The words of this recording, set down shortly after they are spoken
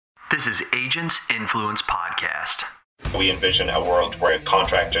This is Agents Influence Podcast. We envision a world where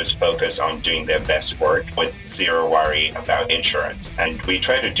contractors focus on doing their best work with zero worry about insurance. And we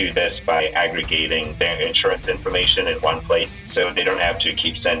try to do this by aggregating their insurance information in one place so they don't have to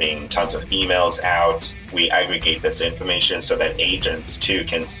keep sending tons of emails out. We aggregate this information so that agents too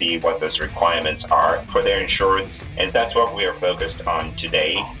can see what those requirements are for their insurance. And that's what we are focused on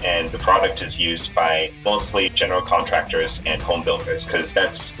today. And the product is used by mostly general contractors and home builders because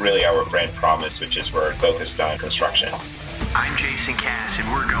that's really our brand promise, which is we're focused on construction. I'm Jason Cass, and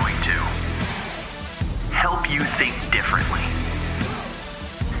we're going to help you think differently,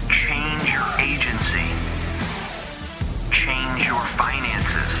 change your agency, change your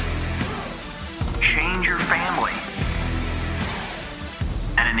finances, change your family,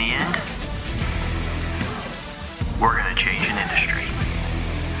 and in the end, we're going to change an industry.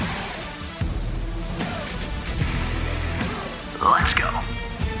 Let's go.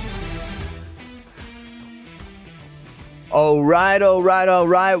 All right.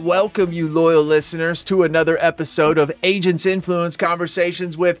 Welcome, you loyal listeners, to another episode of Agents Influence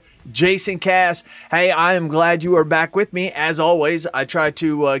Conversations with Jason Cass. Hey, I am glad you are back with me. As always, I try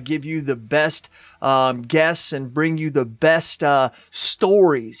to give you the best guests and bring you the best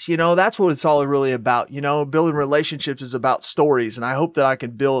stories. You know, that's what it's all really about. You know, building relationships is about stories, and I hope that I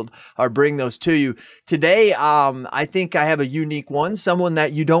can build or bring those to you. Today, I think I have a unique one, someone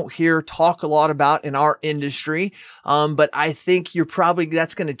that you don't hear talk a lot about in our industry, but I think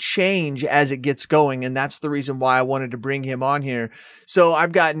that's going to change as it gets going, and that's the reason why I wanted to bring him on here. So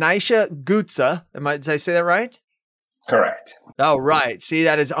I've got Nyasha Gutsa. Did I say that right? Correct. Oh, right. See,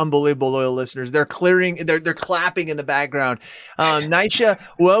 that is unbelievable, loyal listeners. They're clapping in the background. Nyasha,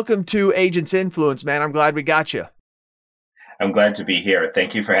 welcome to Agents Influence, man. I'm glad we got you. I'm glad to be here.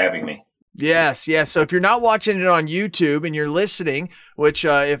 Thank you for having me. Yes. So if you're not watching it on YouTube and you're listening, which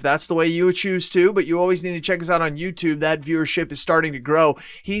if that's the way you would choose to, but you always need to check us out on YouTube, that viewership is starting to grow.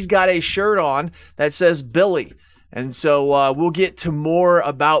 He's got a shirt on that says Billy. And so we'll get to more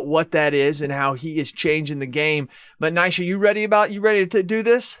about what that is and how he is changing the game. But Nyasha, you ready to do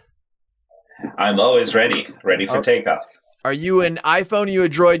this? I'm always ready for takeoff. Are you an iPhone or you a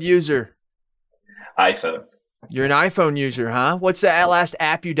Droid user? iPhone. You're an iPhone user, huh? What's the last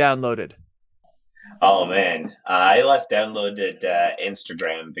app you downloaded? Oh, man. I last downloaded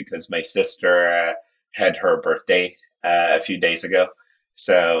Instagram because my sister had her birthday a few days ago.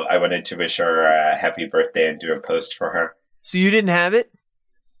 So I wanted to wish her a happy birthday and do a post for her. So you didn't have it?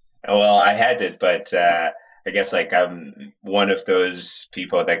 Well, I had it, but I guess I'm one of those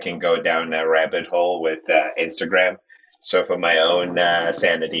people that can go down a rabbit hole with Instagram. So for my own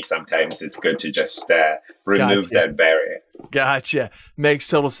sanity, sometimes it's good to just remove that barrier. Gotcha. Makes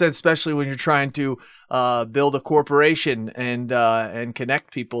total sense, especially when you're trying to build a corporation and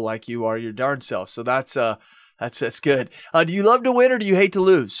connect people like you are your darn self. So that's good. Do you love to win or do you hate to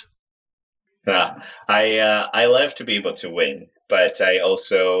lose? I love to be able to win, but I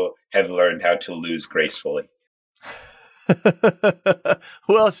also have learned how to lose gracefully.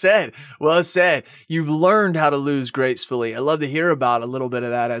 Well said. You've learned how to lose gracefully. I love to hear about a little bit of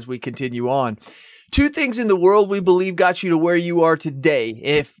that as we continue on. Two things in the world we believe got you to where you are today.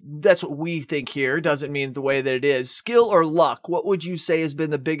 If that's what we think here, doesn't mean the way that it is. Skill or luck? What would you say has been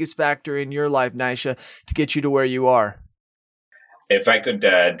the biggest factor in your life, Nyasha, to get you to where you are? If I could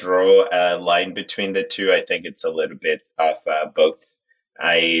draw a line between the two, I think it's a little bit of both.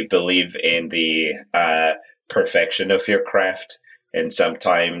 I believe in the perfection of your craft. And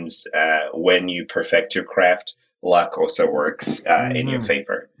sometimes when you perfect your craft, luck also works in your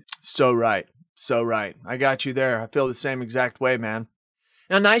favor. So right. I got you there. I feel the same exact way, man.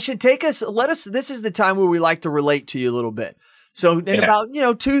 Now, Nyasha, this is the time where we like to relate to you a little bit. So in about,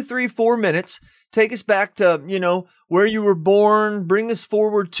 2, 3, 4 minutes, take us back to, where you were born, bring us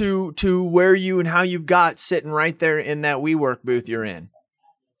forward to where you and how you've got sitting right there in that WeWork booth you're in.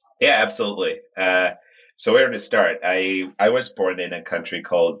 Yeah, absolutely. So where to start? I was born in a country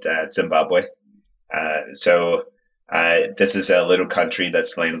called Zimbabwe. This is a little country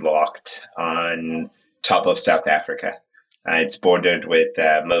that's landlocked on top of South Africa. It's bordered with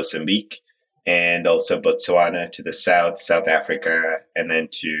Mozambique and also Botswana to the south, South Africa, and then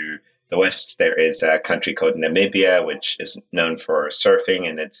to the west there is a country called Namibia, which is known for surfing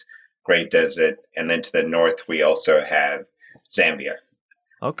and its great desert. And then to the north we also have Zambia.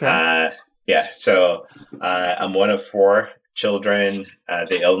 Okay. So I'm one of 4 children,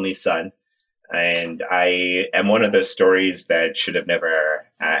 the only son. And I am one of those stories that should have never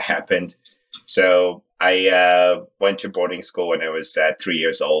happened. So I went to boarding school when I was 3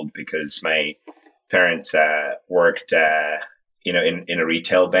 years old because my parents worked in a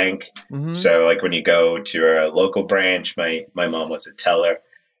retail bank. Mm-hmm. So like when you go to a local branch, my mom was a teller.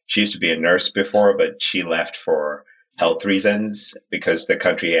 She used to be a nurse before, but she left for health reasons because the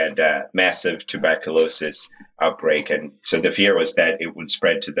country had a massive tuberculosis outbreak, and so the fear was that it would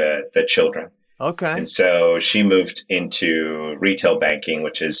spread to the children. Okay. And so she moved into retail banking,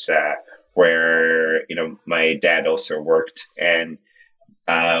 which is where my dad also worked, and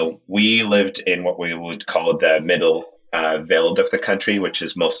we lived in what we would call the middle veld of the country, which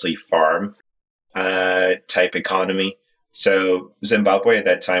is mostly farm type economy. So Zimbabwe at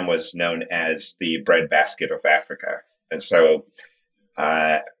that time was known as the breadbasket of Africa, and so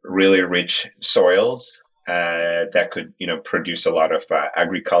really rich soils that could produce a lot of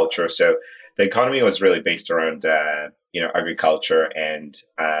agriculture. So the economy was really based around agriculture and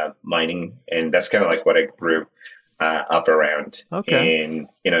mining, and that's kind of like what I grew up around Okay. in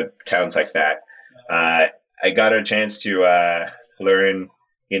towns like that. I got a chance to learn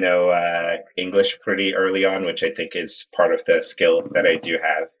English pretty early on, which I think is part of the skill that I do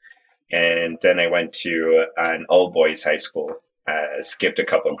have. And then I went to an all boys high school, skipped a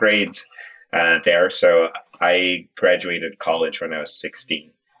couple grades there. So I graduated college when I was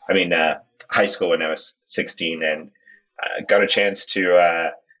 16. I mean, high school when I was 16, and got a chance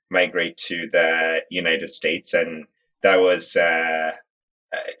to migrate to the United States. And that was, the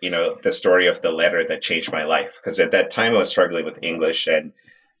story of the letter that changed my life. Because at that time I was struggling with English, and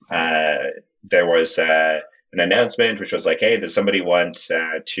there was an announcement which was like, hey, does somebody want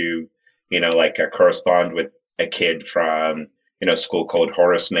to correspond with a kid from school called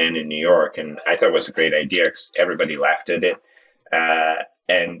Horace Mann in New York? And I thought it was a great idea because everybody laughed at it,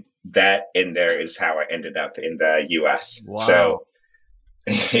 and that in there is how I ended up in the US. Wow. So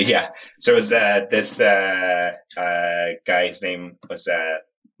yeah, so it was this guy, his name was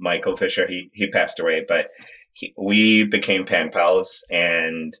Michael Fisher. He passed away, but we became pen pals,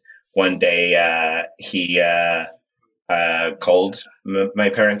 and one day he called my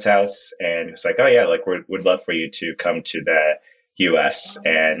parents' house, and he was like, "Oh yeah, like we'd love for you to come to the U.S."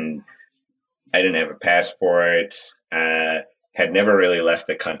 And I didn't have a passport. Had never really left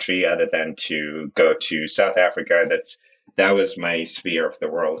the country other than to go to South Africa. That was my sphere of the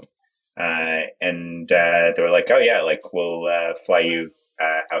world. And they were like, "Oh yeah, like we'll fly you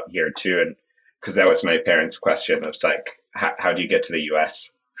out here too." And because that was my parents' question, it was like, "How do you get to the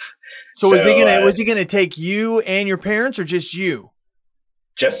U.S.?" So So was he gonna take you and your parents, or just you?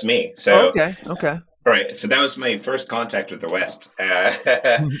 just me. Oh, So okay. Okay. all right, so that was my first contact with the West,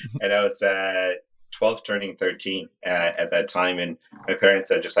 and I was 12, turning 13 at that time, and my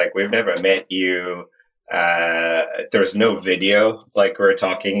parents are just like, "We've never met you." There was no video like we're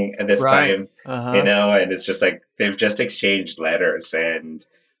talking at this Right. time, Uh-huh. and it's just like they've just exchanged letters, and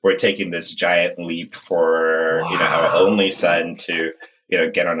we're taking this giant leap for our Wow. only son to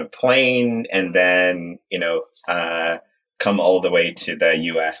get on a plane and then come all the way to the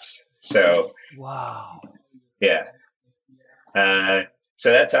U.S. So Wow. yeah.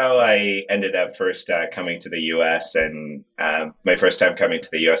 So that's how I ended up first coming to the U.S. And my first time coming to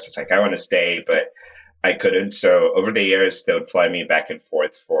the U.S., it's like, I want to stay, but I couldn't. So over the years, they would fly me back and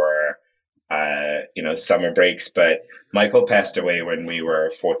forth for, summer breaks. But Michael passed away when we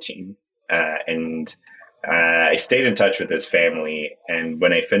were 14. And I stayed in touch with his family. And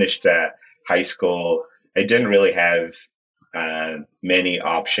when I finished high school, I didn't really have many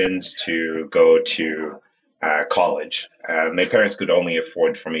options to go to college. My parents could only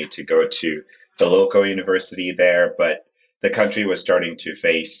afford for me to go to the local university there, but the country was starting to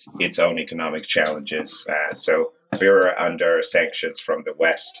face its own economic challenges. So we were under sanctions from the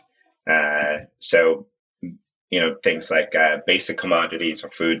West. So, things like basic commodities or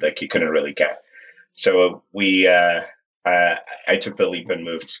food, like you couldn't really get. So I took the leap and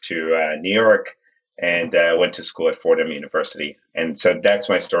moved to New York and went to school at Fordham University. And so that's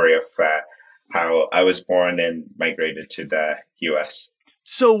my story of how I was born and migrated to the U.S.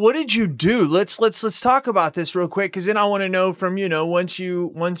 So what did you do? Let's talk about this real quick, because then I want to know from once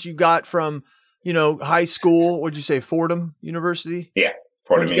you got from high school. What'd you say, Fordham University? Yeah,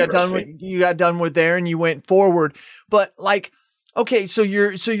 When Fordham you got University. you got done with there and you went forward, but like, okay, so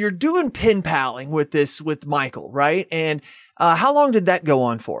you're doing pen paling with Michael, right? And how long did that go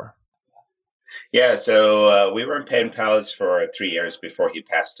on for? Yeah, so we were in pen pals for 3 years before he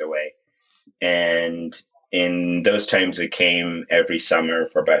passed away. And in those times, it came every summer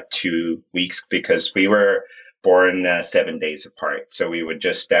for about 2 weeks because we were born 7 days apart. So we would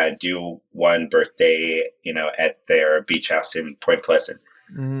just do one birthday, at their beach house in Point Pleasant.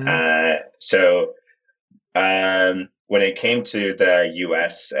 Mm-hmm. So when it came to the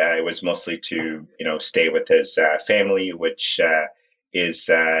US, it was mostly to, stay with his family, which is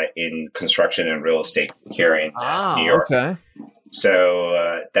in construction and real estate here in New York. Okay.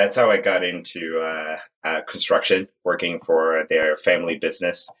 So that's how I got into construction, working for their family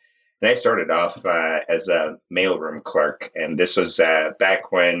business. And I started off as a mailroom clerk. And this was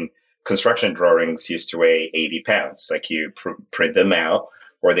back when construction drawings used to weigh 80 pounds. Like you print them out,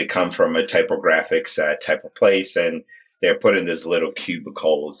 or they come from a typographics type of place, and they're put in these little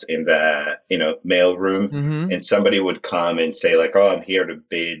cubicles in the mailroom. Mm-hmm. And somebody would come and say like, "Oh, I'm here to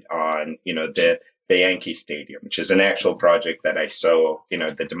bid on the Yankee Stadium," which is an actual project that I saw,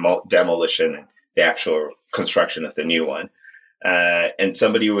 the demolition and the actual construction of the new one. And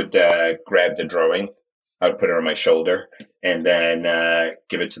somebody would grab the drawing. I would put it on my shoulder and then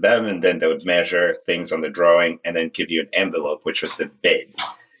give it to them. And then they would measure things on the drawing and then give you an envelope, which was the bid,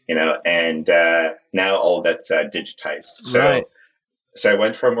 and now all that's digitized. Right. So I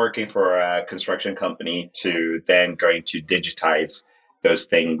went from working for a construction company to then going to digitize those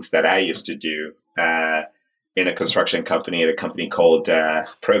things that I used to do in a construction company at a company called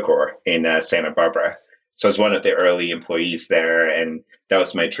Procore in Santa Barbara. So I was one of the early employees there, and that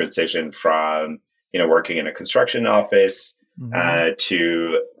was my transition from working in a construction office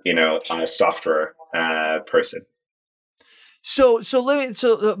to a software person. So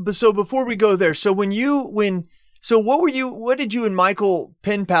before we go there, so what did you and Michael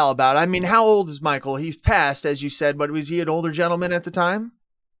pen pal about? I mean, how old is Michael? He's passed, as you said, but was he an older gentleman at the time?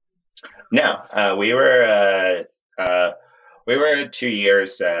 No, we were 2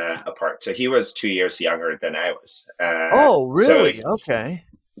 years apart. So he was 2 years younger than I was. Oh, really? Okay.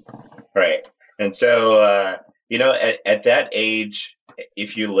 Right. And so, at that age,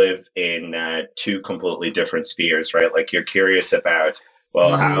 if you live in two completely different spheres, right? Like you're curious about,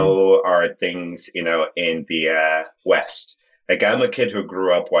 well, how are things, in the West? Like I'm a kid who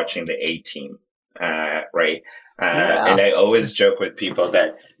grew up watching the A-Team, right? And I always joke with people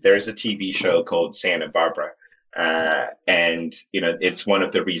that there's a TV show called Santa Barbara. And it's one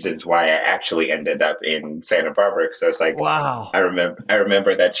of the reasons why I actually ended up in Santa Barbara, because I was like, wow, I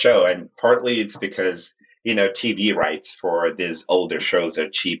remember that show, and partly it's because TV rights for these older shows are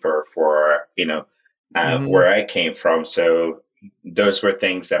cheaper for where I came from, so those were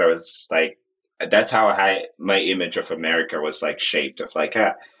things that I was like, that's how my image of America was like shaped, of like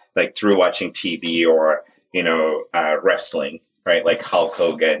through watching TV or wrestling, right, like Hulk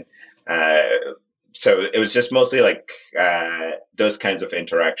Hogan. So it was just mostly like those kinds of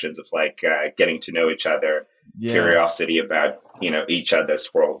interactions of like getting to know each other, curiosity about each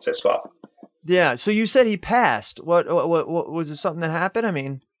other's worlds as well. Yeah. So you said he passed. What was it? Something that happened? I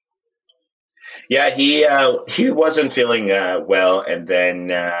mean, yeah, he wasn't feeling well, and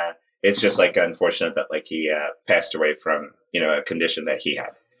then it's just like unfortunate that like he passed away from a condition that he had.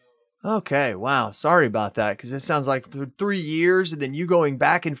 Okay. Wow. Sorry about that. Cause it sounds like for 3 years and then you going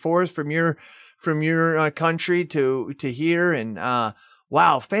back and forth from your country to here. And,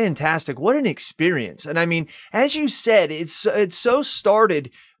 wow, fantastic. What an experience. And I mean, as you said, it's so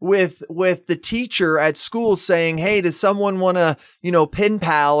started with the teacher at school saying, "Hey, does someone want to, pen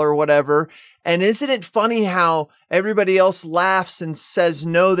pal or whatever?" And isn't it funny how everybody else laughs and says,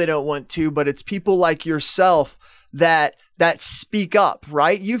 no, they don't want to, but it's people like yourself that speak up,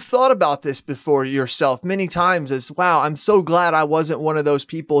 right? You've thought about this before yourself many times as, wow, I'm so glad I wasn't one of those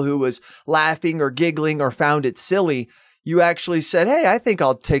people who was laughing or giggling or found it silly. You actually said, hey, I think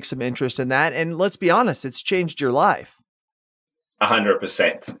I'll take some interest in that. And let's be honest, it's changed your life.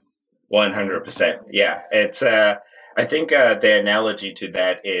 100%. 100%. Yeah. It's, I think the analogy to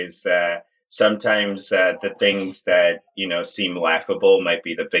that is sometimes the things that, seem laughable might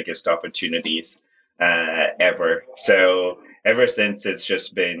be the biggest opportunities ever. So ever since, it's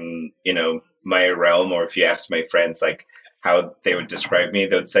just been, my realm, or if you ask my friends, like how they would describe me,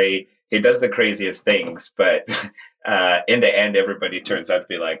 they would say he does the craziest things, but in the end, everybody turns out to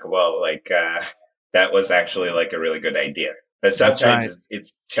be like, well, like that was actually like a really good idea. But sometimes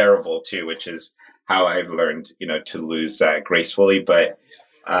it's terrible too, which is how I've learned, to lose gracefully. But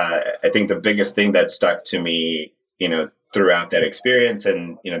I think the biggest thing that stuck to me, throughout that experience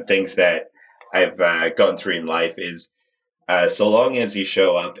and, things that I've gone through in life is so long as you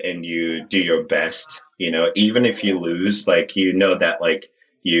show up and you do your best, even if you lose, like, that like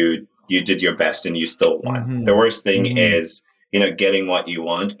you did your best and you still won. Mm-hmm. The worst thing is, getting what you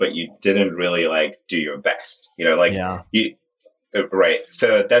want, but you didn't really like do your best, right.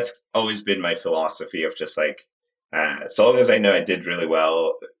 So that's always been my philosophy of just like, so long as I know I did really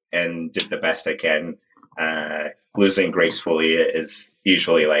well and did the best I can, losing gracefully is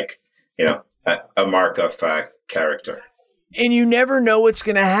usually like, a mark of character. And you never know what's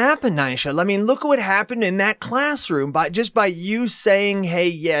going to happen, Nyasha. I mean, look what happened in that classroom by you saying, "Hey,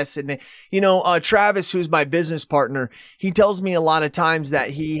 yes." And Travis, who's my business partner, he tells me a lot of times that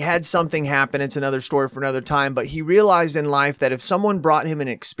he had something happen. It's another story for another time, but he realized in life that if someone brought him an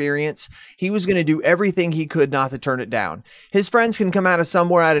experience, he was going to do everything he could not to turn it down. His friends can come out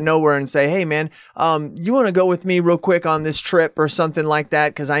of nowhere and say, "Hey, man, you want to go with me real quick on this trip or something like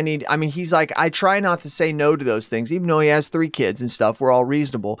that?" Because he's like, I try not to say no to those things, even though he has three kids and stuff. We're all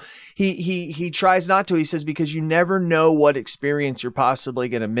reasonable. He tries not to. He says, because you never know what experience you're possibly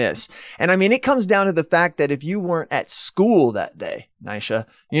going to miss. And I mean, it comes down to the fact that if you weren't at school that day, Nyasha,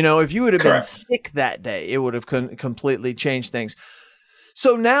 if you would have been sick that day, it would have completely changed things.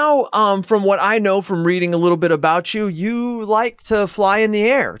 So now, from what I know from reading a little bit about you, you like to fly in the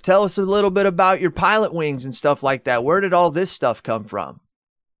air. Tell us a little bit about your pilot wings and stuff like that. Where did all this stuff come from?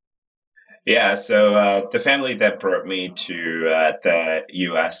 Yeah, so the family that brought me to the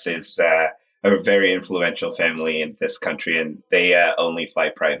US is a very influential family in this country, and they only fly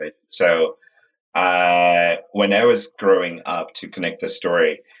private. So when I was growing up, to connect the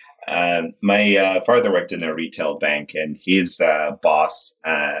story, my father worked in a retail bank, and his boss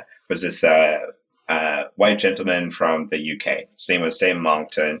was this white gentleman from the UK. His name was Sam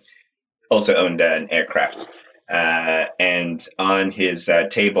Monkton, also owned an aircraft. And on his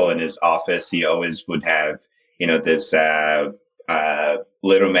table in his office, he always would have, this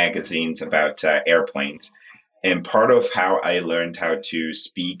little magazines about airplanes. And part of how I learned how to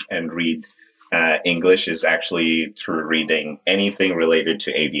speak and read English is actually through reading anything related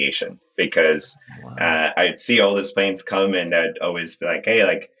to aviation, because I'd see all these planes come, and I'd always be like, hey,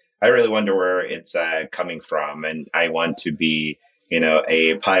 like, I really wonder where it's coming from, and I want to be,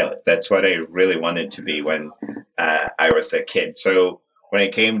 a pilot. That's what I really wanted to be when I was a kid. So when I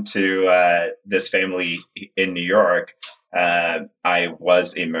came to this family in New York, I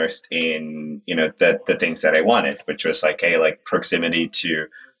was immersed in, the things that I wanted, which was like, hey, like proximity to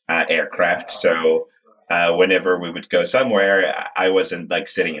aircraft. So whenever we would go somewhere, I wasn't like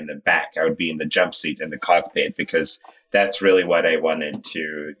sitting in the back. I would be in the jump seat in the cockpit, because that's really what I wanted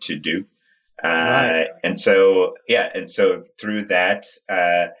to do. Right. And so through that,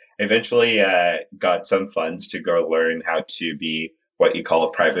 eventually got some funds to go learn how to be what you call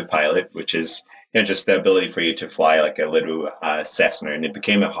a private pilot, which is, just the ability for you to fly like a little Cessna. And it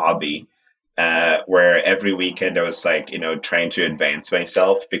became a hobby where every weekend I was like, trying to advance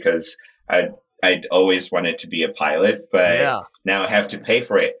myself, because I'd always wanted to be a pilot, but Yeah. now I have to pay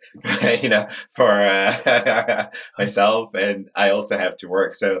for it, for myself, and I also have to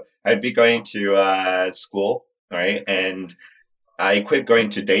work. So I'd be going to school, right? And I quit going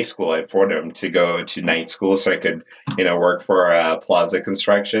to day school at Fordham to go to night school, so I could, work for Plaza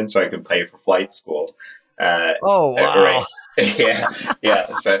Construction, so I could pay for flight school. Oh, wow. Right. Yeah,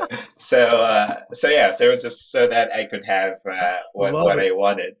 yeah. So it was just so that I could have Love what it. I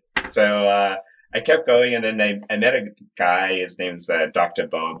wanted. So I kept going, and then I met a guy. His name's Dr.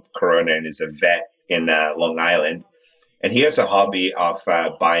 Bob Corona, and he's a vet in Long Island, and he has a hobby of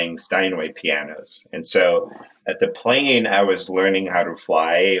buying Steinway pianos. And so the plane I was learning how to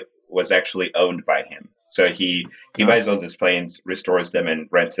fly was actually owned by him. So he Okay. buys all these planes, restores them, and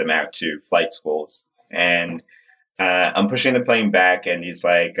rents them out to flight schools. And I'm pushing the plane back, and he's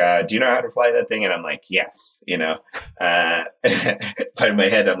like, "Do you know how to fly that thing?" And I'm like, "Yes," But in my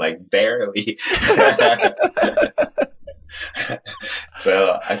head, I'm like, "Barely."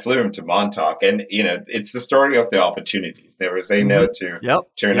 So I flew him to Montauk, and it's the story of the opportunities. Never say no Yep.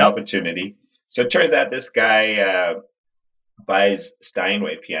 to an Yep. opportunity. So it turns out this guy buys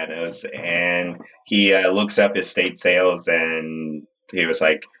Steinway pianos, and he looks up estate sales, and he was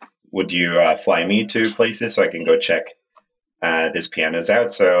like, "Would you fly me to places so I can go check this pianos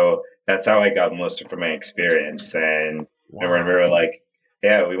out?" So that's how I got most of my experience. And when we Wow. were like,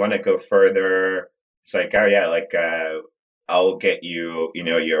 "Yeah, we want to go further," it's like, "Oh yeah, like I'll get you,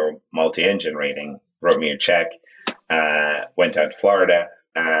 your multi-engine rating." Wrote me a check. Went out to Florida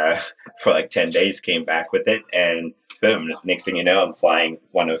for like 10 days. Came back with it, and boom! Next thing you know, I'm flying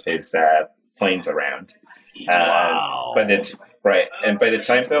one of his planes around. But Wow. it's right, and by the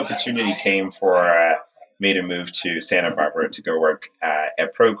time the opportunity came for me to move to Santa Barbara to go work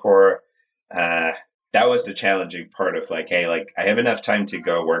at Procore, uh, that was the challenging part of like, hey, like I have enough time to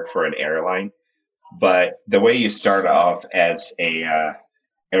go work for an airline, but the way you start off as a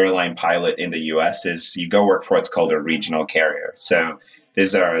airline pilot in the U.S. is you go work for what's called a regional carrier. So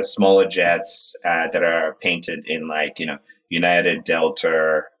these are smaller jets that are painted in like United,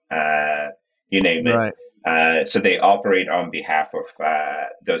 Delta, you name it. Right. So they operate on behalf of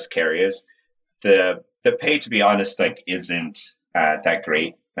those carriers. the pay, to be honest, like isn't that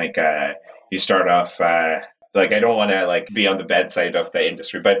great. Like you start off like I don't want to like be on the bad side of the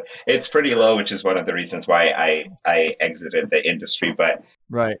industry, but it's pretty low, which is one of the reasons why I exited the industry. But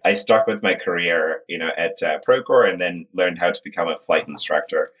Right. I stuck with my career, at Procore, and then learned how to become a flight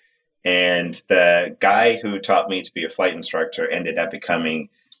instructor. And the guy who taught me to be a flight instructor ended up becoming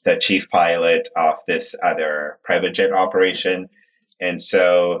the chief pilot of this other private jet operation. And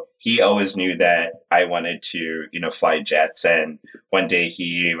so he always knew that I wanted to, fly jets. And one day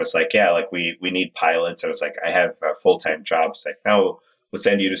he was like, yeah, like we need pilots. I was like, I have a full-time job. It's like, no, we'll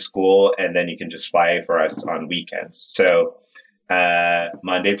send you to school and then you can just fly for us on weekends. So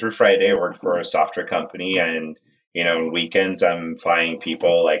Monday through Friday, I worked for a software company, and on weekends, I'm flying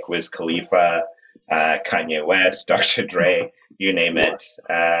people like Wiz Khalifa, Kanye West, Dr. Dre, you name it.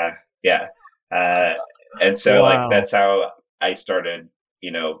 Yeah, and so like Wow. that's how I started.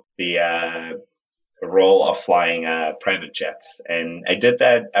 The role of flying private jets, and I did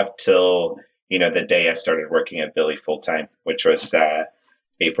that up till the day I started working at Billy full time, which was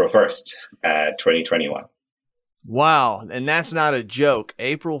April 1st, 2021. Wow. And that's not a joke.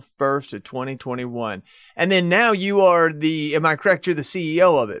 April 1st of 2021. And then now you are am I correct? You're the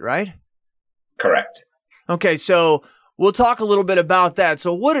CEO of it, right? Correct. Okay. So we'll talk a little bit about that.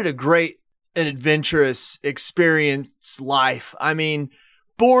 So what a great and adventurous experience life. I mean,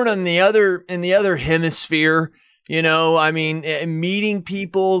 born in the other hemisphere, meeting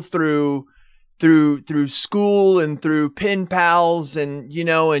people through school and through pen pals and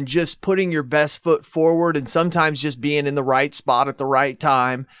and just putting your best foot forward and sometimes just being in the right spot at the right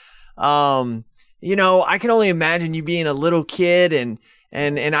time. I can only imagine you being a little kid and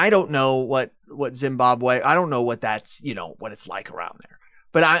I don't know what Zimbabwe, I don't know what that's, what it's like around there.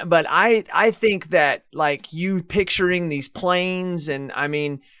 But I think that like you picturing these planes and I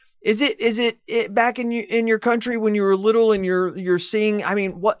mean, is it back in your country when you were little and you're seeing, I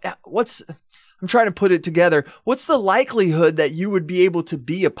mean, what's I'm trying to put it together. What's the likelihood that you would be able to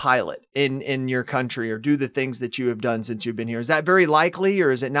be a pilot in your country or do the things that you have done since you've been here? Is that very likely or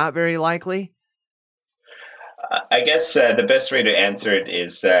is it not very likely? I guess the best way to answer it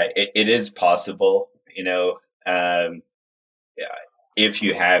is it is possible, um, if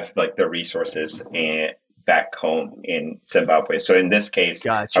you have like the resources back home in Zimbabwe. So in this case, I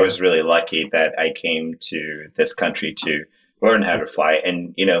Gotcha. was really lucky that I came to this country to learn how to fly.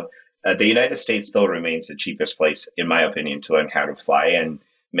 And, the United States still remains the cheapest place, in my opinion, to learn how to fly. And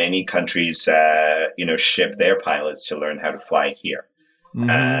many countries, ship their pilots to learn how to fly here.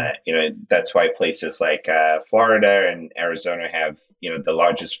 Mm-hmm. That's why places like Florida and Arizona have, the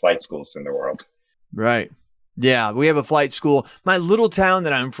largest flight schools in the world. Right. Yeah, we have a flight school. My little town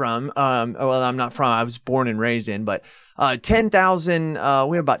that I'm from, well, I'm not from, I was born and raised in, but 10,000, we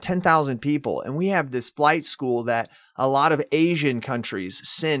have about 10,000 people. And we have this flight school that a lot of Asian countries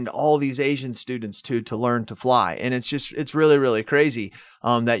send all these Asian students to learn to fly. And it's really, really crazy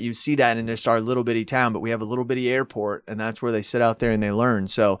that you see that in just our little bitty town. But we have a little bitty airport, and that's where they sit out there and they learn.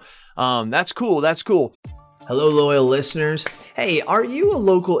 So that's cool. That's cool. Hello, loyal listeners. Hey, are you a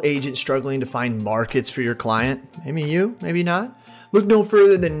local agent struggling to find markets for your client? Maybe you, maybe not. Look no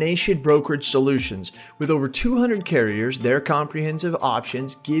further than Nation Brokerage Solutions. With over 200 carriers, their comprehensive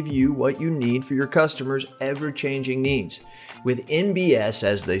options give you what you need for your customers' ever-changing needs. With NBS,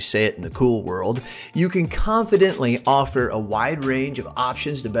 as they say it in the cool world, you can confidently offer a wide range of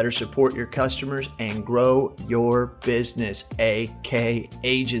options to better support your customers and grow your business, aka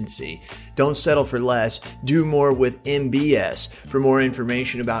agency. Don't settle for less. Do more with NBS. For more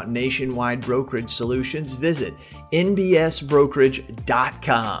information about nationwide brokerage solutions, visit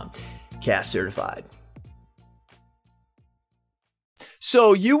nbsbrokerage.com. CAS certified.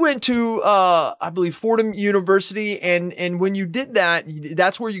 So you went to, I believe, Fordham University, and when you did that,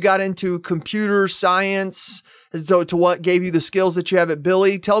 that's where you got into computer science. So to what gave you the skills that you have at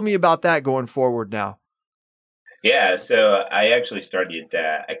Billy? Tell me about that going forward now. Yeah, so I actually studied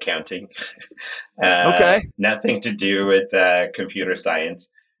accounting. Okay. Nothing to do with computer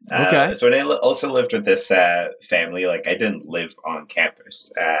science. Okay. So when I also lived with this family, like I didn't live on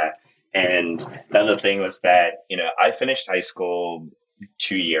campus. And the other thing was that, I finished high school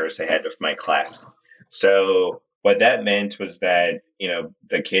 2 years ahead of my class. So what that meant was that,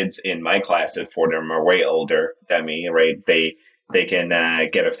 the kids in my class at Fordham are way older than me, right? They can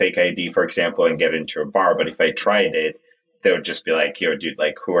get a fake ID, for example, and get into a bar. But if I tried it, they would just be like, yo, dude,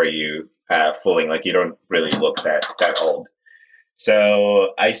 like, who are you fooling? Like, you don't really look that old.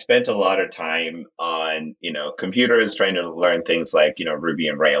 So I spent a lot of time on, computers, trying to learn things like, Ruby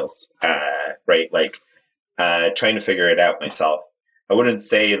and Rails, right? Like trying to figure it out myself. I wouldn't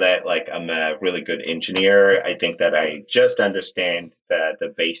say that like I'm a really good engineer. I think that I just understand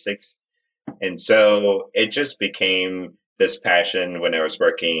the basics. And so it just became this passion when I was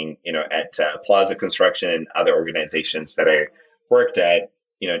working, at Plaza Construction and other organizations that I worked at,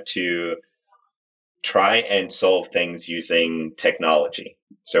 to try and solve things using technology.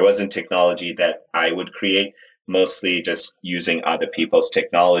 So it wasn't technology that I would create, mostly just using other people's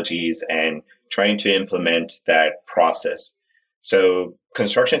technologies and trying to implement that process. So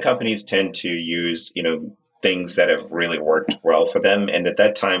construction companies tend to use, things that have really worked well for them. And at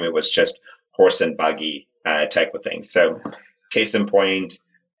that time, it was just horse and buggy type of things. So case in point,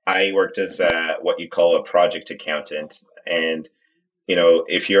 I worked as what you call a project accountant. And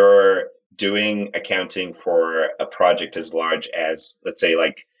if you're doing accounting for a project as large as, let's say,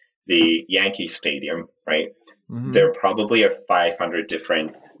 like the Yankee Stadium, right? There probably are 500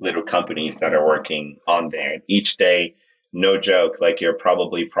 different little companies that are working on there. Each day, no joke, like you're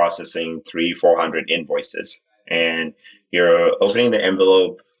probably processing 400 invoices, and you're opening the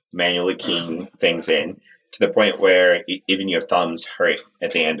envelope, manually keying things in to the point where even your thumbs hurt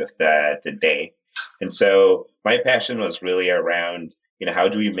at the end of the day. And so my passion was really around, how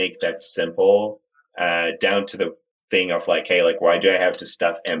do we make that simple, down to the thing of like, hey, like, why do I have to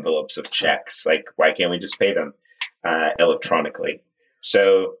stuff envelopes of checks? Like, why can't we just pay them electronically?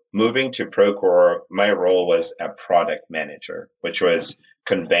 So moving to Procore, my role was a product manager, which was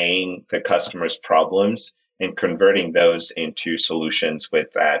conveying the customer's problems and converting those into solutions with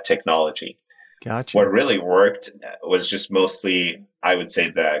technology. Gotcha. What really worked was just mostly, I would say,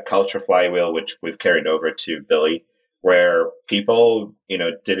 the culture flywheel, which we've carried over to Billy, where people,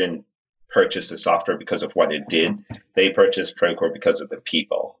 didn't purchase the software because of what it did. They purchased Procore because of the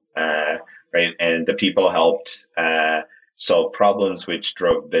people, right? And the people helped solve problems, which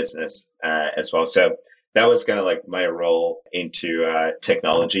drove business as well. So that was kind of like my role into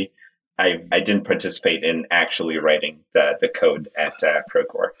technology. I didn't participate in actually writing the code at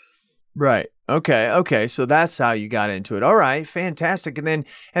Procore. Right. Okay. So that's how you got into it. All right. Fantastic.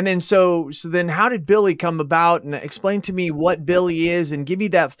 So then how did Billy come about? And explain to me what Billy is and give me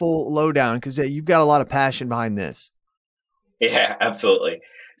that full lowdown, because you've got a lot of passion behind this. Yeah, absolutely.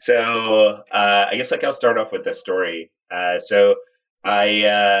 So I guess like I'll start off with the story. So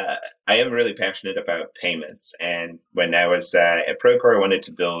I am really passionate about payments, and when I was at Procore, I wanted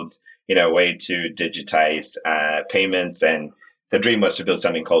to build a way to digitize payments, and the dream was to build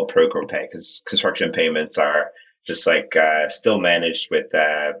something called Procore Pay, because construction payments are just like still managed with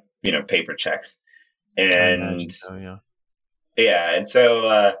paper checks, I and imagine so. Yeah. yeah, and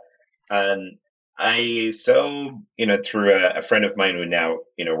so um, through a friend of mine who now,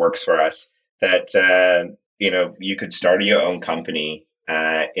 works for us, that, you could start your own company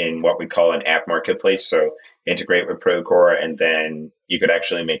in what we call an app marketplace. So integrate with Procore, and then you could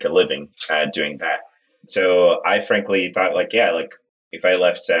actually make a living doing that. So I frankly thought like, yeah, like if I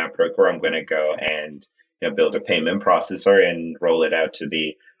left Procore, I'm going to go and, build a payment processor and roll it out to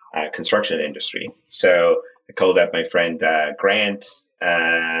the construction industry. So I called up my friend Grant,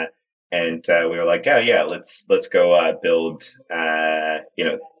 and we were like, yeah, let's go build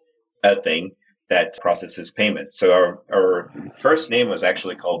a thing that processes payments. So our first name was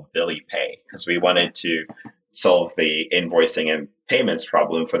actually called Billy Pay, because we wanted to solve the invoicing and payments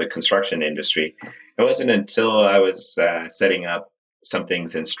problem for the construction industry. It wasn't until I was setting up some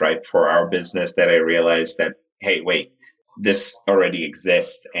things in Stripe for our business that I realized that, hey, wait, this already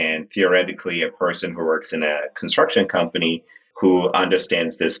exists, and theoretically a person who works in a construction company who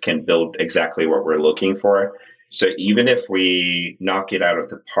understands this can build exactly what we're looking for. So even if we knock it out of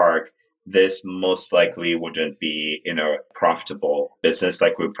the park, this most likely wouldn't be, profitable business.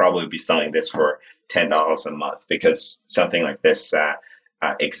 Like we'd probably be selling this for $10 a month because something like this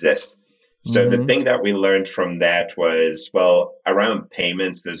exists. So the thing that we learned from that was, well, around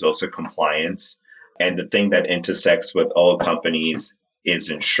payments, there's also compliance. And the thing that intersects with all companies is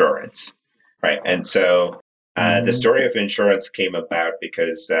insurance, right? And so the story of insurance came about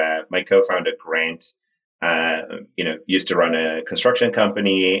because my co-founder Grant, used to run a construction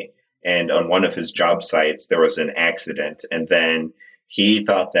company, and on one of his job sites there was an accident, and then he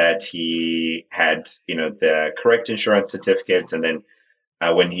thought that he had, the correct insurance certificates, and then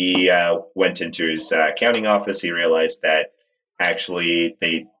when he went into his accounting office, he realized that actually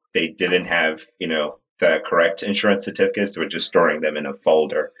they didn't have, the correct insurance certificates. They were just storing them in a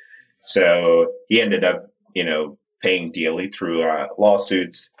folder. So he ended up, paying dearly through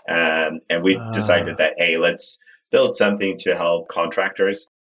lawsuits. And we decided that, hey, let's build something to help contractors.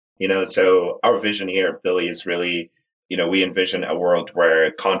 So our vision here at Billy is really, we envision a world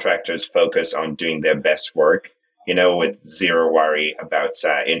where contractors focus on doing their best work, with zero worry about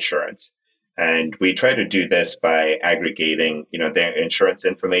insurance. And we try to do this by aggregating, their insurance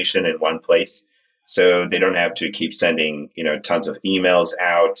information in one place. So they don't have to keep sending, tons of emails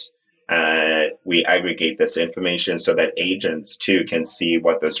out. We aggregate this information so that agents too can see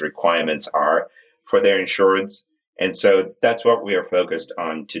what those requirements are for their insurance. And so that's what we are focused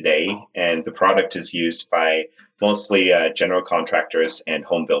on today. And the product is used by mostly general contractors and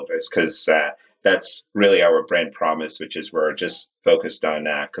home builders because that's really our brand promise, which is we're just focused on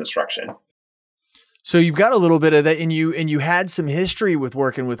construction. So you've got a little bit of that, and you had some history with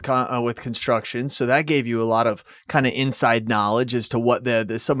working with construction, so that gave you a lot of kind of inside knowledge as to what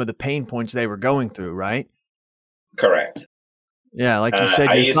the some of the pain points they were going through, right? Correct. Yeah, like you said,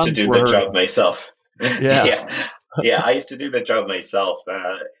 I your used to thumbs do were the hurting. job myself. Yeah. Yeah, I used to do the job myself.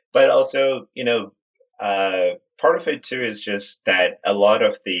 But also, part of it too is just that a lot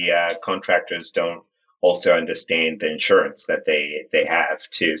of the contractors don't also understand the insurance that they have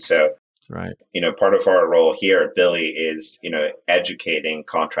too. So, Right. part of our role here at Billy is, educating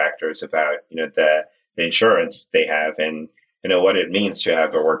contractors about, the insurance they have and, what it means to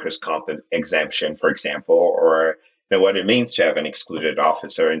have a workers' comp exemption, for example, or what it means to have an excluded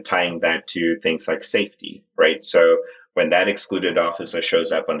officer and tying that to things like safety, right? So when that excluded officer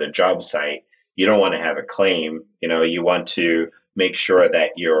shows up on the job site, you don't want to have a claim. You want to make sure that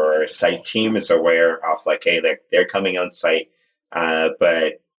your site team is aware of like, hey, they're coming on site,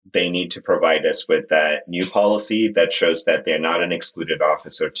 but they need to provide us with that new policy that shows that they're not an excluded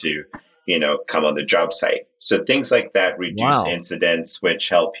officer to, come on the job site. So things like that reduce incidents, which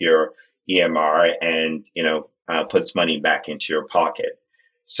help your EMR and, puts money back into your pocket.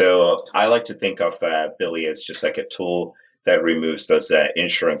 So I like to think of Billy as just like a tool that removes those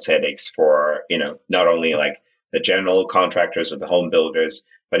insurance headaches for, not only like the general contractors or the home builders,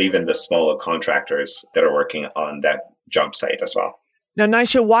 but even the smaller contractors that are working on that job site as well. Now,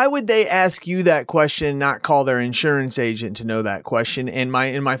 Nyasha, why would they ask you that question and not call their insurance agent to know that question? And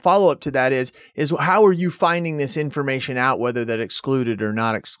my follow-up to that is how are you finding this information out, whether that excluded or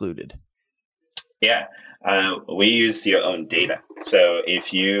not excluded? Yeah, we use your own data. So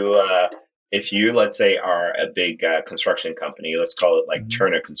if you let's say are a big construction company, let's call it like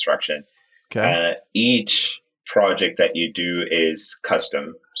Turner Construction. Okay. Each project that you do is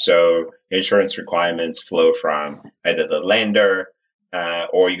custom. So insurance requirements flow from either the lender,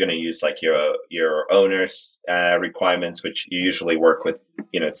 or you're going to use like your owner's requirements, which you usually work with,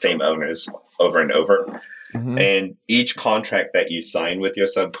 same owners over and over. Mm-hmm. And each contract that you sign with your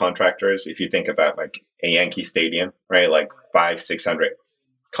subcontractors, if you think about like a Yankee Stadium, right, like 500-600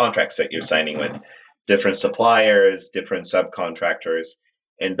 contracts that you're signing with different suppliers, different subcontractors,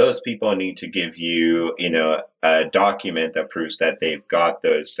 and those people need to give you, a document that proves that they've got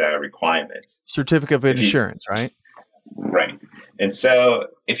those requirements. Certificate of insurance, right? Right. And so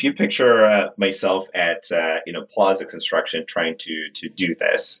if you picture myself at, Plaza Construction trying to do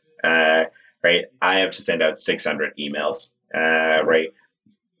this, right, I have to send out 600 emails, right,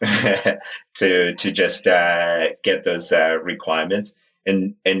 to just get those requirements.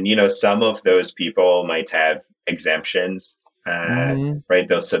 And, some of those people might have exemptions, right?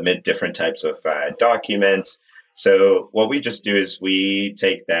 They'll submit different types of documents. So what we just do is we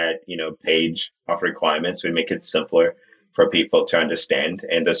take that, page of requirements, we make it simpler for people to understand.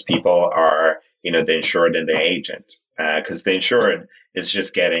 And those people are, the insured and the agent. Because the insured is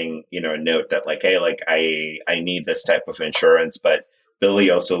just getting, a note that like, hey, like I need this type of insurance, but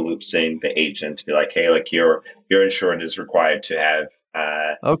Billy also loops in the agent to be like, hey, like your insured is required to have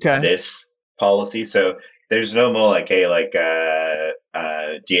this policy. So there's no more like, hey, like,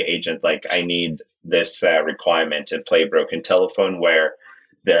 dear agent, like I need this requirement and play broken telephone where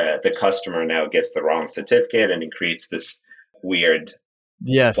the customer now gets the wrong certificate and it creates this weird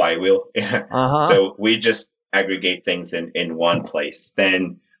flywheel. So we just aggregate things in one place.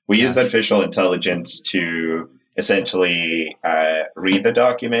 Then we use artificial intelligence to essentially read the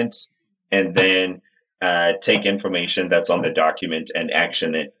document and then take information that's on the document and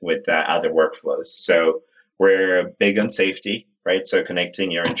action it with other workflows. So we're big on safety, right? So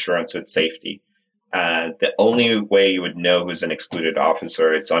connecting your insurance with safety. The only way you would know who's an excluded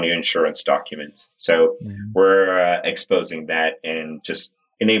officer, it's on your insurance documents. So we're exposing that and just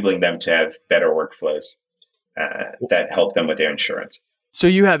enabling them to have better workflows that help them with their insurance. So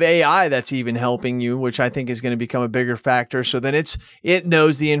you have AI that's even helping you, which I think is going to become a bigger factor. So then it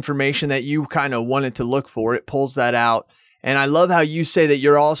knows the information that you kind of want it to look for. It pulls that out. And I love how you say that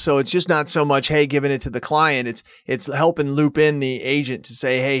you're also, it's just not so much, hey, giving it to the client. It's helping loop in the agent to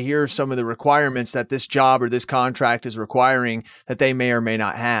say, hey, here are some of the requirements that this job or this contract is requiring that they may or may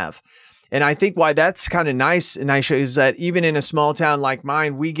not have. And I think why that's kind of nice, Nyasha, is that even in a small town like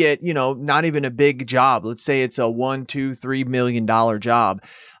mine, we get, not even a big job. Let's say it's a $1, $2, $3 million job.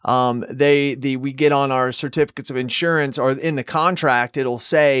 We get on our certificates of insurance, or in the contract, it'll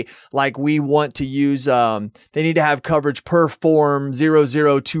say like, we want to use, they need to have coverage per form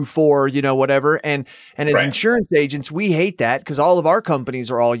 0024, whatever. And as Right. insurance agents, we hate that because all of our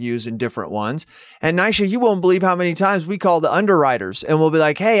companies are all using different ones. And Nyasha, you won't believe how many times we call the underwriters and we'll be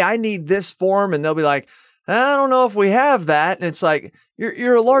like, hey, I need this form. And they'll be like, I don't know if we have that. And it's like,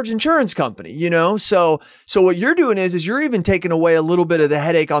 you're a large insurance company, So what you're doing is you're even taking away a little bit of the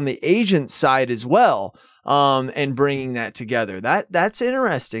headache on the agent side as well, and bringing that together. That's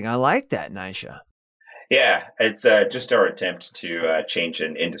interesting. I like that, Nyasha. Yeah, it's just our attempt to change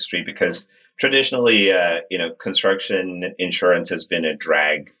an industry because traditionally, construction insurance has been a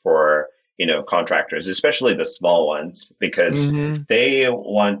drag for contractors, especially the small ones, because Mm-hmm. they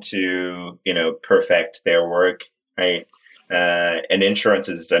want to perfect their work, right? And insurance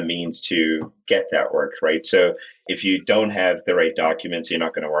is a means to get that work, right? So if you don't have the right documents, you're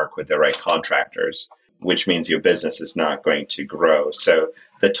not going to work with the right contractors, which means your business is not going to grow. So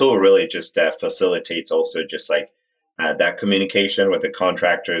the tool really just facilitates also just like that communication with the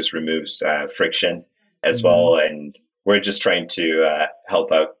contractors, removes friction as Mm-hmm. well. And we're just trying to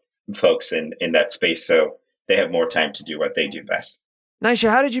help out folks in that space so they have more time to do what they do best. Nyasha,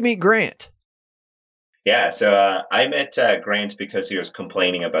 how did you meet Grant? Yeah, so I met Grant because he was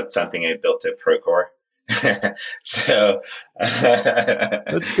complaining about something I built at Procore. So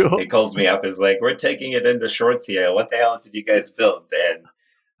That's cool. he calls me up. Is like, "We're taking it into shorts here. What the hell did you guys build?"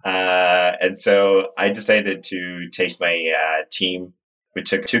 And so I decided to take my team. We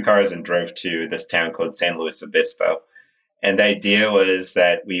took 2 cars and drove to this town called San Luis Obispo. And the idea was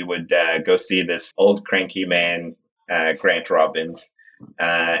that we would go see this old cranky man, Grant Robbins,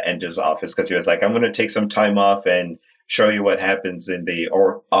 and his office, because he was like, I'm going to take some time off and show you what happens in the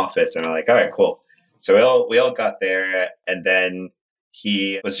office. And I'm like, all right, cool. So we all got there. And then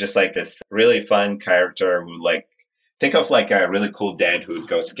he was just like this really fun character who think of like a really cool dad who would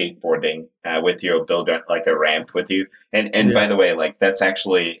go skateboarding with you, build like a ramp with you. And Yeah. by the way, like that's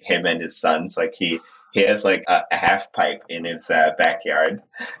actually him and his sons. Like he has like a half pipe in his backyard.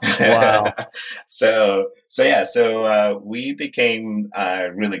 Wow. So we became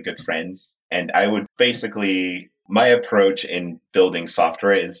really good friends. And I would basically, my approach in building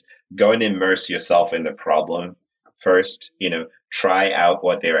software is go and immerse yourself in the problem first, try out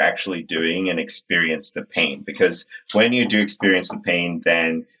what they're actually doing and experience the pain. Because when you do experience the pain,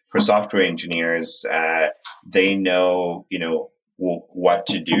 then for software engineers, they know, what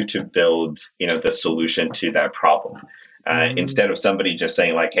to do to build, the solution to that problem. Mm-hmm. Instead of somebody just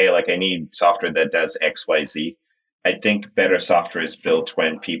saying like, hey, like I need software that does X, Y, Z. I think better software is built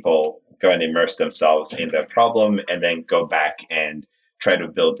when people go and immerse themselves in the problem and then go back and try to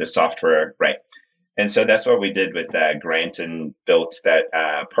build the software right. And so that's what we did with Grant and built that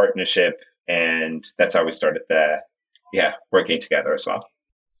partnership. And that's how we started working together as well.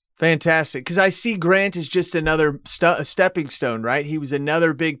 Fantastic. Because I see Grant as just another stepping stone, right? He was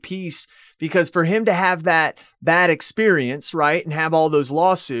another big piece because for him to have that bad experience, right, and have all those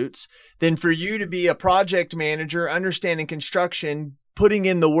lawsuits, then for you to be a project manager, understanding construction, putting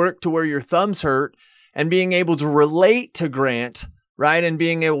in the work to where your thumbs hurt and being able to relate to Grant, right, and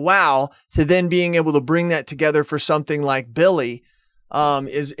being to then being able to bring that together for something like Billy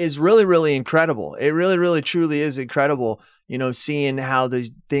is really, really incredible. It really, really, truly is incredible, seeing how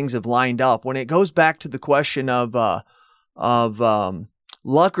these things have lined up. When it goes back to the question of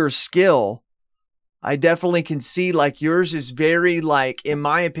luck or skill, I definitely can see like yours is very, like, in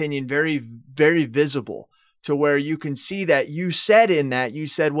my opinion, very, very visible to where you can see that you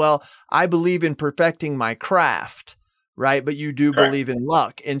said, well, I believe in perfecting my craft, right? But you do Correct. believe in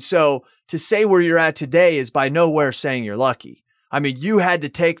luck. And so to say where you're at today is by nowhere saying you're lucky. I mean, you had to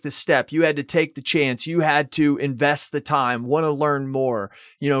take the step, you had to take the chance, you had to invest the time, want to learn more,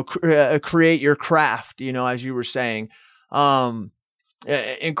 create your craft, as you were saying.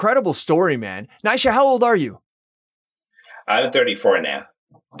 Incredible story, man. Nyasha, how old are you? I'm 34 now.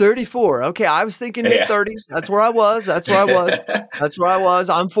 34. Okay. I was thinking mid-30s. That's where I was.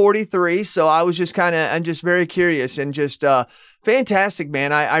 I'm 43. So I was just I'm just very curious and just fantastic,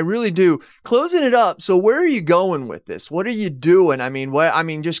 man. I really do. Closing it up. So where are you going with this? What are you doing? I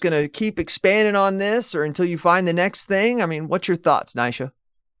mean, just going to keep expanding on this or until you find the next thing? I mean, what's your thoughts, Nyasha?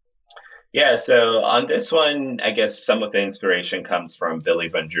 Yeah, so on this one, I guess some of the inspiration comes from Billy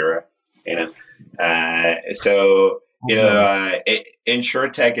Bandura, you know. Billy.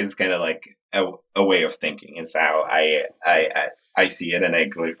 InsurTech is kind of like a way of thinking. Is how I see it, and I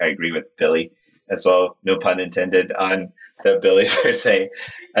agree with Billy as well. No pun intended on the Billy per se.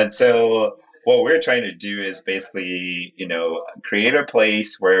 And so what we're trying to do is basically, create a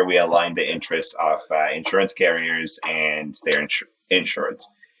place where we align the interests of insurance carriers and their insurance.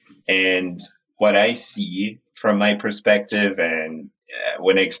 And what I see from my perspective, and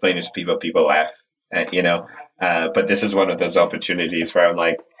when I explain it to people, people laugh, but this is one of those opportunities where I'm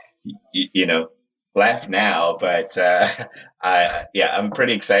like, laugh now, but I'm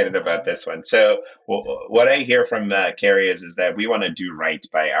pretty excited about this one. So what I hear from carriers is that we want to do right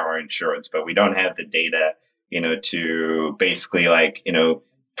by our insurance, but we don't have the data, to basically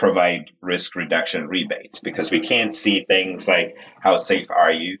provide risk reduction rebates because we can't see things like how safe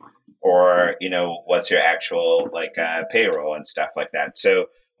are you or, what's your actual payroll and stuff like that. So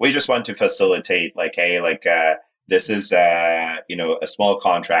we just want to facilitate this is, a small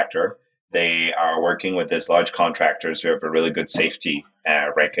contractor. They are working with these large contractors who have a really good safety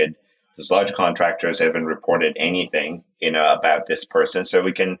record. These large contractors haven't reported anything, about this person. So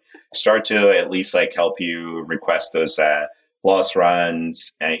we can start to at least help you request those loss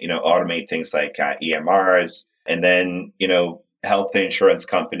runs, and, automate things like EMRs, and then, help the insurance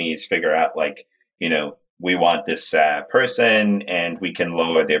companies figure out we want this person and we can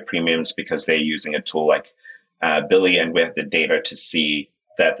lower their premiums because they're using a tool like Billy, and we have the data to see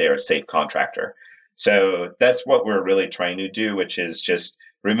that they're a safe contractor. So that's what we're really trying to do, which is just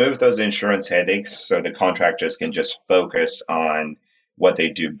remove those insurance headaches so the contractors can just focus on what they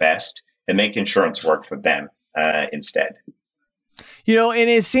do best and make insurance work for them instead. And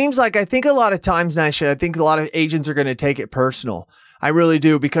it seems like, I think a lot of times, Nyasha, I think a lot of agents are going to take it personal. I really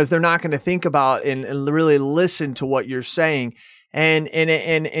do, because they're not going to think about and really listen to what you're saying. And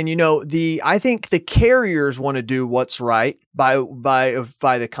I think the carriers want to do what's right by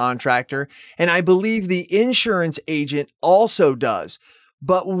the contractor. And I believe the insurance agent also does.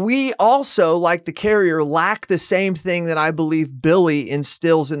 But we also, like the carrier, lack the same thing that I believe Billy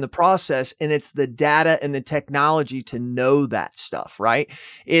instills in the process, and it's the data and the technology to know that stuff, right?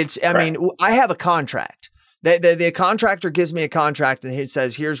 I have a contract. The contractor gives me a contract and he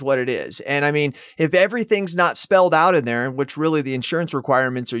says, here's what it is. And I mean, if everything's not spelled out in there, which really the insurance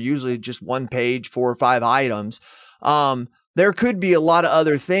requirements are usually just one page, 4 or 5 items, there could be a lot of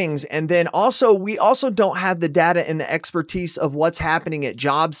other things. And then also, we also don't have the data and the expertise of what's happening at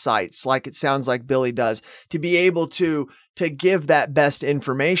job sites, like it sounds like Billy does, to be able to give that best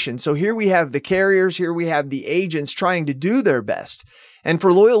information. So here we have the carriers, here we have the agents trying to do their best. And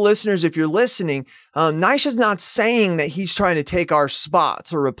for loyal listeners, if you're listening, Nyasha's not saying that he's trying to take our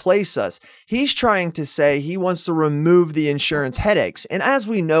spots or replace us. He's trying to say he wants to remove the insurance headaches. And as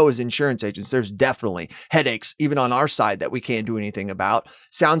we know as insurance agents, there's definitely headaches even on our side that we can't do anything about.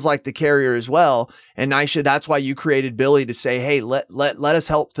 Sounds like the carrier as well. And Nyasha, that's why you created Billy to say, hey, let us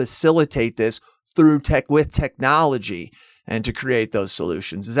help facilitate this through with technology and to create those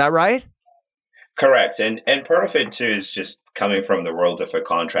solutions. Is that right? Correct. And part of it too is just coming from the world of a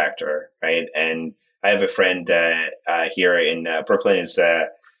contractor, right? And I have a friend here in Brooklyn.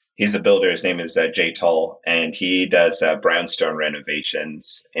 He's a builder. His name is Jay Toll, and he does brownstone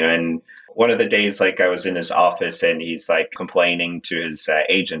renovations. And one of the days, I was in his office, and he's complaining to his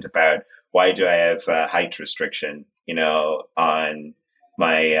agent about, why do I have height restriction, on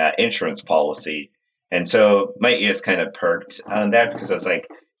my insurance policy? And so my ears kind of perked on that, because I was like,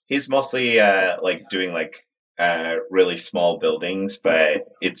 he's mostly doing really small buildings, but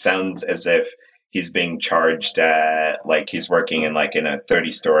it sounds as if he's being charged like he's working in in a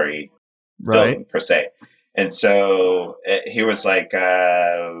 30-story building per se. And so he was like,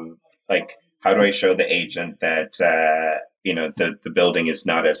 how do I show the agent that the building is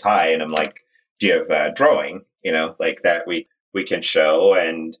not as high? And I'm like, do you have a drawing, that we can show?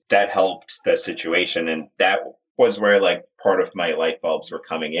 And that helped the situation. And that was where part of my light bulbs were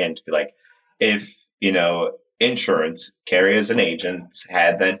coming in, to be like, if insurance carriers and agents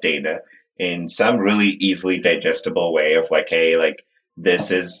had that data in some really easily digestible way of hey, this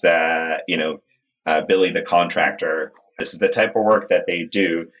is Billy the contractor, this is the type of work that they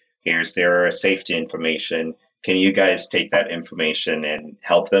do, here's their safety information, can you guys take that information and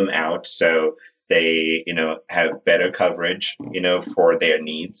help them out so they have better coverage for their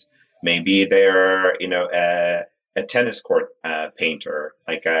needs? Maybe they're a tennis court painter.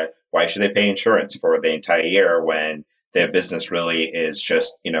 Why should they pay insurance for the entire year when their business really is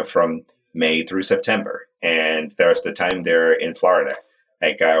just, from May through September? And the rest of the time they're in Florida,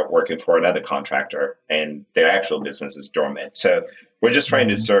 working for another contractor, and their actual business is dormant. So we're just trying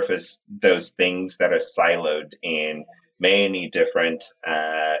to surface those things that are siloed in many different,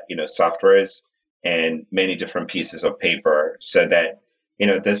 softwares and many different pieces of paper so that,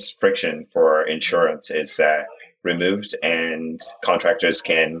 this friction for insurance is removed and contractors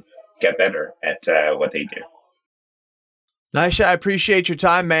can get better at what they do. Nyasha, I appreciate your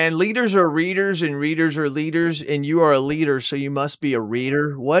time, man. Leaders are readers and readers are leaders, and you are a leader, so you must be a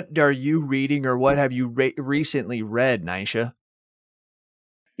reader. What are you reading or what have you recently read, Nyasha?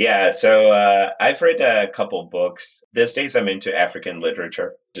 Yeah, so I've read a couple books. These days I'm into African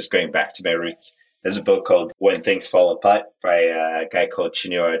literature, just going back to my roots. There's a book called When Things Fall Apart by a guy called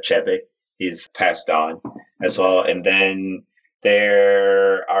Chinua Achebe. He's passed on as well. And then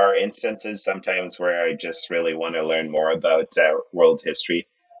there are instances sometimes where I just really want to learn more about world history.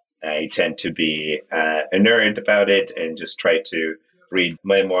 I tend to be a nerd about it and just try to read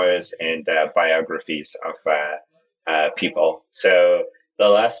memoirs and biographies of people. So the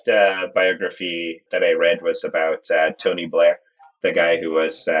last biography that I read was about Tony Blair, the guy who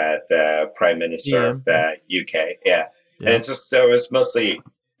was the Prime Minister of the UK. Yeah. And it's just, so it was mostly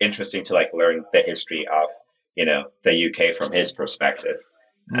interesting to learn the history of, the UK from his perspective.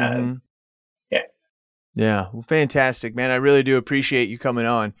 Mm-hmm. Yeah. Yeah. Well, fantastic, man. I really do appreciate you coming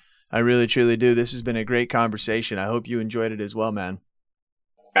on. I really, truly do. This has been a great conversation. I hope you enjoyed it as well, man.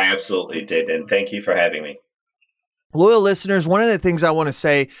 I absolutely did. And thank you for having me. Loyal listeners, one of the things I want to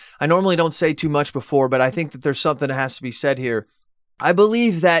say, I normally don't say too much before, but I think that there's something that has to be said here. I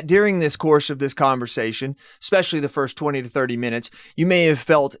believe that during this course of this conversation, especially the first 20 to 30 minutes, you may have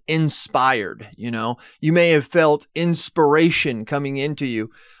felt inspired, you may have felt inspiration coming into you.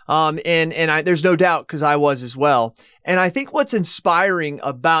 There's no doubt, because I was as well. And I think what's inspiring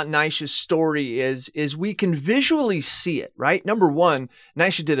about Nyasha's story is we can see it, right? Number one,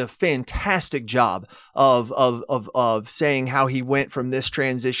 Nyasha did a fantastic job of saying how he went from this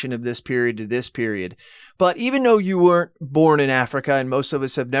transition of this period to this period. But even though you weren't born in Africa, and most of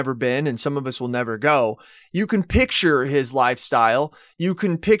us have never been, and some of us will never go, you can picture his lifestyle. You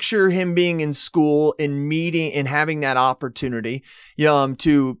can picture him being in school and meeting and having that opportunity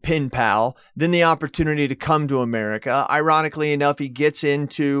to pen pal, then the opportunity to come to America. Ironically enough, he gets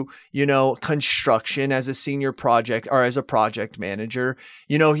into, construction as a senior project or as a project manager.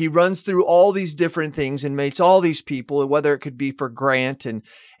 He runs through all these different things and meets all these people, whether it could be for grant and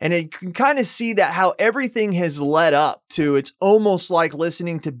it can kind of see that how everything has led up to, it's almost like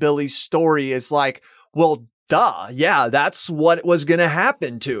listening to Billy's story is like, well, duh. Yeah, that's what was going to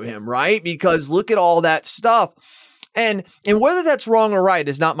happen to him, right? Because look at all that stuff. And whether that's wrong or right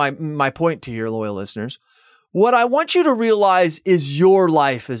is not my point to your loyal listeners. What I want you to realize is your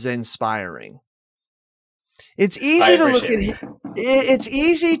life is inspiring. It's easy to look at it's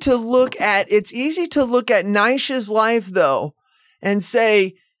easy to look at Nyasha's life though and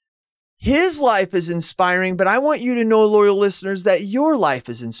say his life is inspiring, but I want you to know, loyal listeners, that your life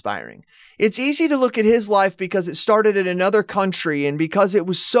is inspiring. It's easy to look at his life because it started in another country and because it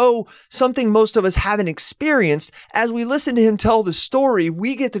was something most of us haven't experienced. As we listen to him tell the story,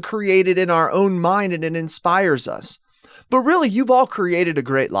 we get to create it in our own mind and it inspires us. But really, you've all created a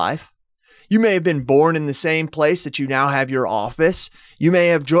great life. You may have been born in the same place that you now have your office. You may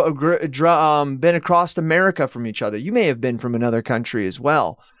have been across America from each other. You may have been from another country as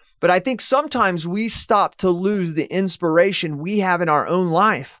well. But I think sometimes we stop to lose the inspiration we have in our own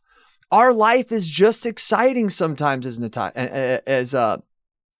life. Our life is just exciting sometimes as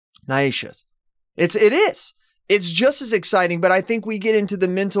Nyasha's. It is. It's just as exciting, but I think we get into the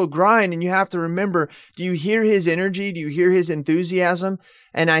mental grind and you have to remember, do you hear his energy? Do you hear his enthusiasm?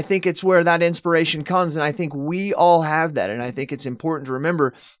 And I think it's where that inspiration comes. And I think we all have that. And I think it's important to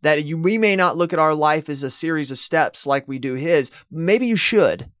remember that we may not look at our life as a series of steps like we do his. Maybe you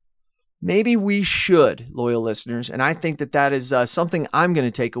should. Maybe we should, loyal listeners. And I think that is something I'm going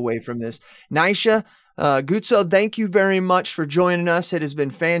to take away from this. Nyasha, Gutsa, thank you very much for joining us. It has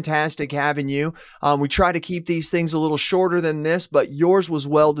been fantastic having you. We try to keep these things a little shorter than this, but yours was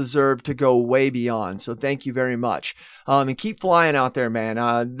well-deserved to go way beyond. So thank you very much. And keep flying out there,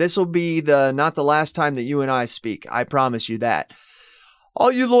 man. This will be not the last time that you and I speak. I promise you that. All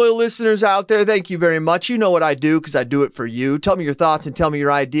you loyal listeners out there, thank you very much. You know what I do because I do it for you. Tell me your thoughts and tell me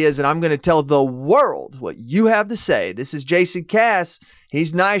your ideas, and I'm going to tell the world what you have to say. This is Jason Cass.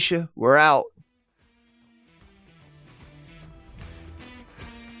 He's Nyasha. We're out.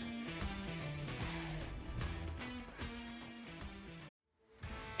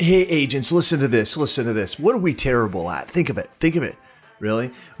 Hey, agents, listen to this. Listen to this. What are we terrible at? Think of it. Think of it.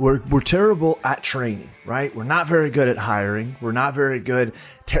 Really? We're terrible at training, right? We're not very good at hiring. We're not very good,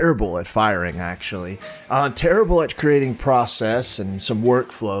 terrible at firing, actually. Terrible at creating process and some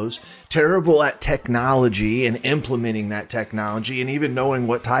workflows. Terrible at technology and implementing that technology and even knowing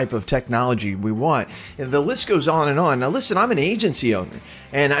what type of technology we want. And the list goes on and on. Now, listen, I'm an agency owner,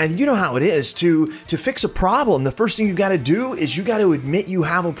 and you know how it is. To fix a problem, the first thing you got to do is you got to admit you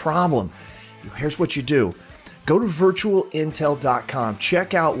have a problem. Here's what you do. Go to virtualintel.com.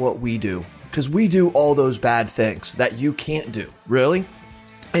 Check out what we do, because we do all those bad things that you can't do, really.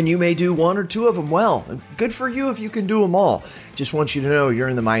 And you may do one or two of them well. Good for you if you can do them all. Just want you to know you're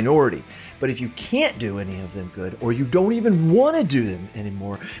in the minority. But if you can't do any of them good, or you don't even want to do them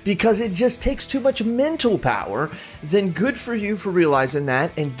anymore because it just takes too much mental power, then good for you for realizing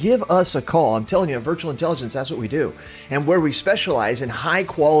that, and give us a call. I'm telling you, at Virtual Intelligence, that's what we do. And where we specialize in high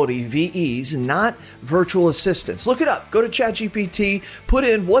quality VEs, not virtual assistants. Look it up. Go to ChatGPT, put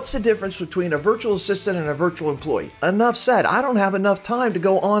in what's the difference between a virtual assistant and a virtual employee. Enough said. I don't have enough time to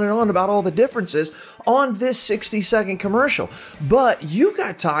go on and on about all the differences on this 60-second commercial. But you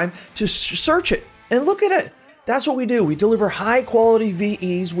got time to search it and look at it. That's what we do. We deliver high quality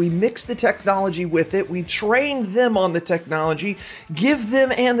VEs. We mix the technology with it. We train them on the technology, give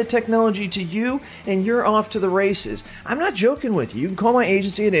them and the technology to you, and you're off to the races. I'm not joking with you. You can call my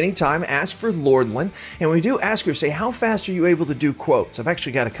agency at any time, ask for Lordland, and we do ask her, say, how fast are you able to do quotes? I've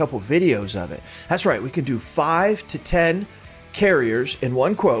actually got a couple videos of it. That's right. We can do 5 to 10 carriers in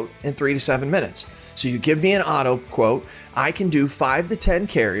one quote in 3 to 7 minutes. So you give me an auto quote, I can do 5 to 10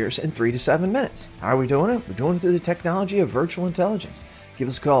 carriers in 3 to 7 minutes. How are we doing it? We're doing it through the technology of virtual intelligence. Give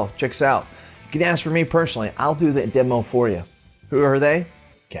us a call. Check us out. You can ask for me personally. I'll do the demo for you. Who are they?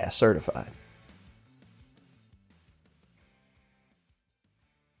 CAS certified.